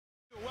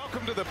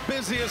Welcome to the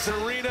busiest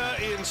arena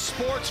in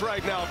sports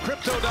right now,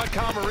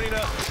 Crypto.com Arena.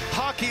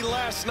 Hockey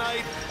last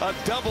night, a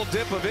double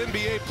dip of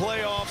NBA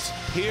playoffs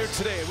here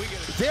today.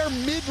 Their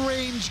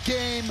mid-range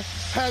game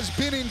has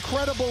been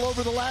incredible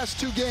over the last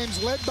two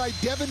games, led by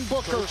Devin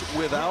Booker.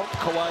 Without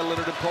Kawhi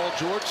Leonard and Paul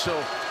George, so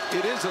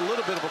it is a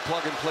little bit of a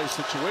plug-and-play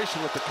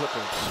situation with the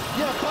Clippers.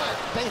 Yeah, but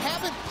they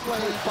haven't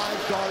played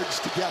five guards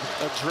together.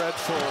 A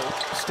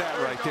dreadful stat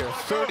right there.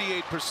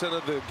 38%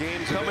 of the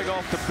games coming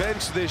off the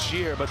bench this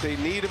year, but they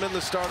need him in the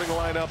starting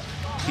lineup.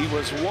 He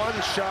was one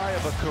shy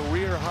of a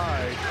career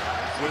high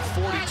with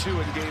 42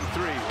 in Game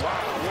 3. Wow,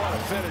 what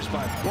a finish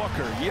by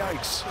Booker.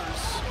 Yikes.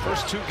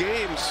 First two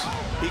games,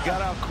 he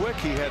got out quick.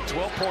 He had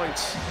 12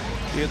 points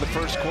in the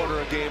first quarter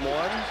of Game 1.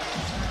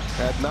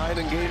 Had 9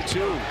 in Game 2.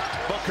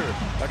 Booker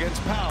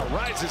against Powell,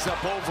 rises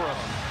up over him.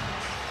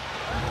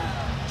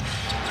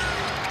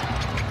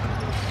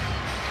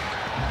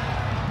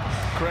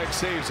 Craig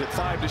saves it,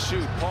 5 to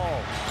shoot.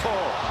 Paul,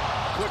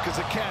 quick as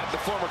a cat, the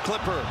former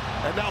Clipper.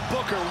 And now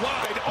Booker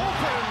wide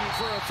open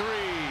for a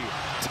three.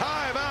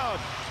 Timeout,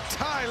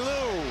 Ty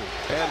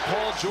Lue. And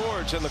Paul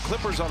George and the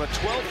Clippers on a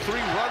 12-3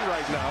 run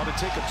right now to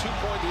take a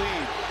 2-point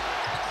lead.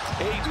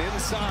 Ayton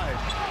inside.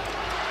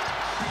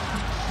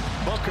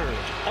 Booker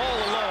all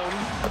alone.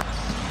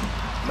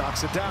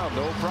 Knocks it down,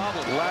 no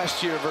problem.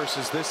 Last year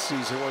versus this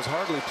season was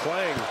hardly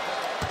playing.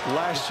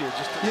 Last year,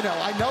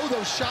 I know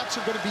those shots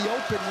are going to be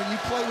open when you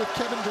play with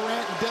Kevin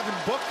Durant and Devin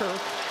Booker,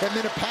 and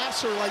then a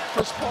passer like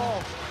Chris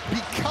Paul,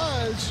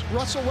 because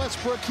Russell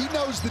Westbrook, he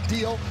knows the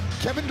deal.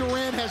 Kevin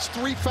Durant has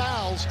 3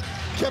 fouls.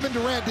 Kevin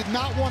Durant did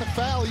not want to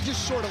foul. He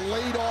just sort of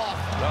laid off.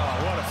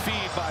 Oh, what a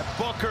feed by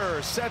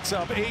Booker. Sets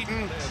up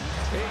Ayton.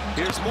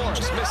 Here's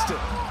Morris, missed it.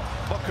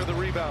 Booker the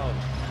rebound.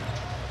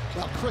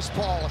 Now, Chris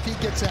Paul, if he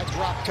gets that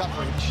drop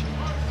coverage,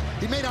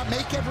 he may not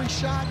make every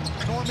shot,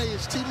 nor may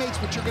his teammates,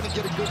 but you're going to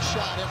get a good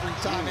shot every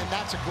time, and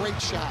that's a great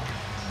shot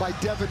by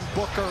Devin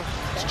Booker.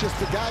 It's just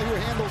the guy who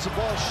handles the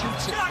ball,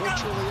 shoots it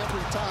virtually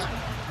every time.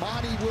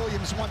 Monty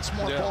Williams wants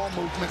more ball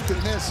movement than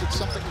this. It's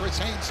something Chris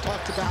Haynes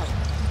talked about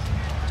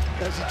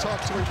as he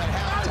talked to him at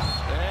halftime.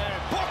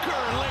 And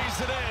Booker lays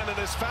it in and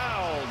is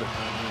fouled.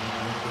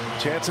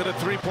 Chance at a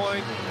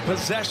three-point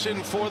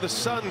possession for the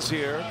Suns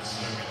here.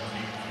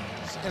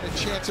 And a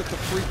chance at the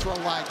free throw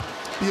line.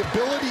 The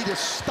ability to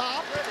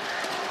stop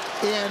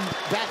and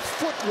that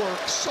footwork,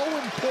 so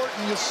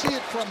important. You see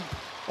it from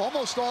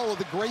almost all of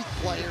the great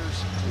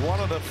players.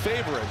 One of the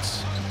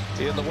favorites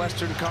in the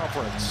Western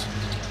Conference.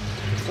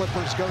 The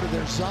Clippers go to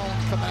their zone,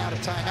 coming out of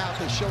timeout.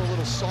 They show a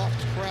little soft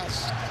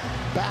press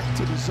back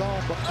to the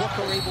zone, but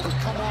Booker able to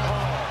come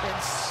on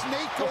and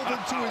snake over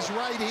to his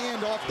right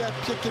hand off that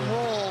pick and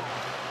roll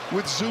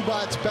with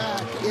Zubac's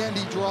back, and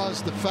he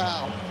draws the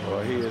foul.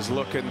 Well, he is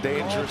looking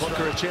dangerous.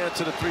 Booker a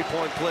chance at a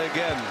three-point play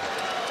again.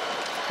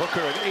 Booker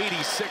an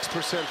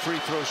 86% free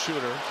throw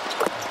shooter.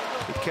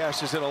 He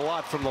cashes in a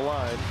lot from the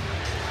line.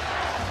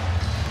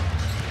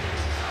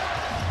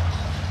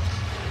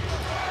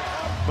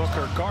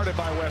 Booker guarded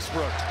by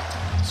Westbrook.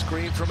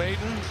 Screen from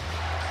Ayton.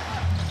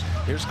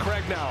 Here's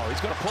Craig now. He's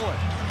going to pull it.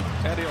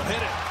 And he'll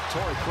hit it.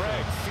 Torrey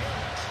Craig.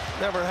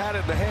 Never had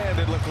it in the hand,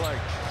 it looked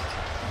like.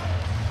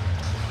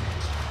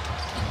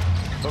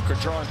 Booker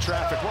drawing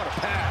traffic. What a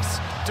pass.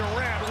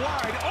 Durant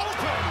wide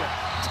open.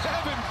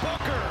 Devin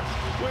Booker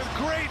with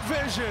great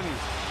vision.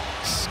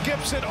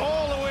 Skips it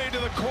all the way to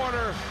the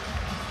corner.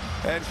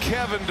 And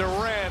Kevin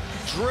Durant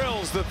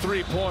drills the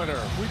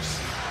three-pointer.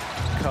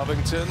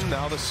 Covington,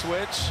 now the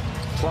switch.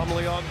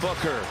 Plumlee on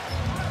Booker.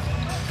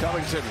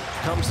 Covington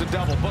comes to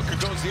double. Booker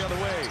goes the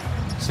other way.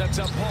 Sets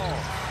up Paul.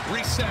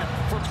 Reset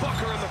for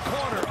Booker in the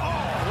corner.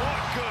 Oh,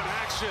 what good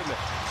action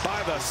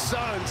by the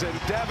Suns, and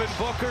Devin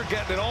Booker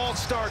getting it all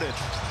started.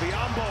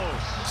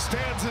 Biyombo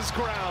stands his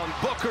ground.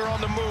 Booker on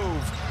the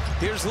move.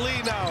 Here's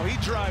Lee now. He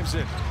drives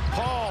it.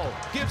 Paul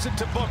gives it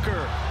to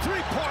Booker.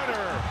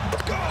 Three-pointer.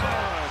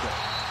 Good.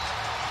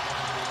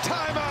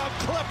 Timeout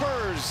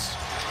Clippers.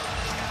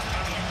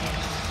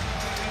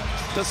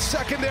 The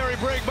secondary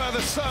break by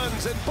the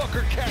Suns, and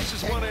Booker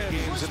cashes one in.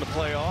 Games in the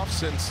playoffs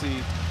since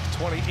the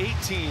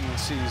 2018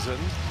 season.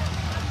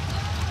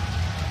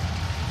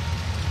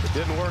 It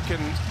didn't work in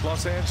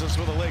Los Angeles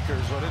with the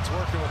Lakers, but it's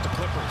working with the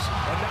Clippers.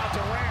 And now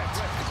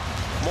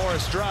Durant.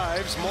 Morris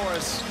drives.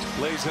 Morris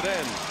lays it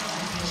in.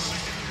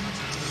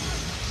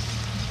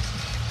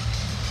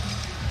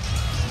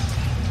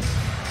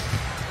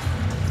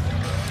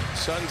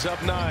 Suns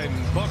up 9.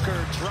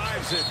 Booker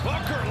drives it.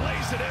 Booker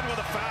lays it in with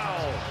a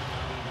foul.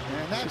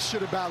 And that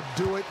should about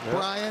do it,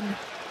 Brian.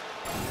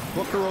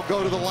 Booker will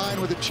go to the line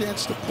with a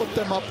chance to put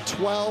them up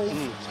 12.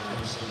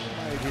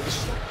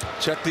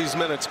 Check these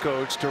minutes,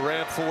 Coach.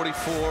 Durant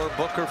 44,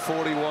 Booker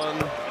 41.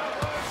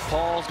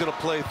 Paul's going to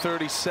play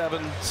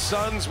 37.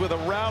 Suns with a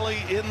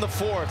rally in the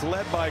fourth,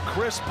 led by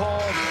Chris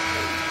Paul.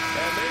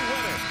 And they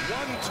win it.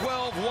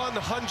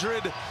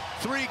 112-100.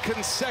 3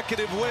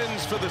 consecutive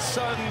wins for the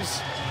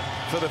Suns,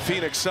 for the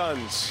Phoenix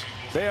Suns.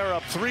 They are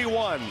up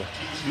 3-1.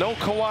 No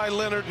Kawhi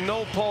Leonard,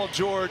 no Paul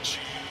George.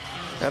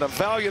 And a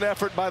valiant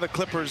effort by the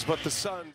Clippers, but the Suns.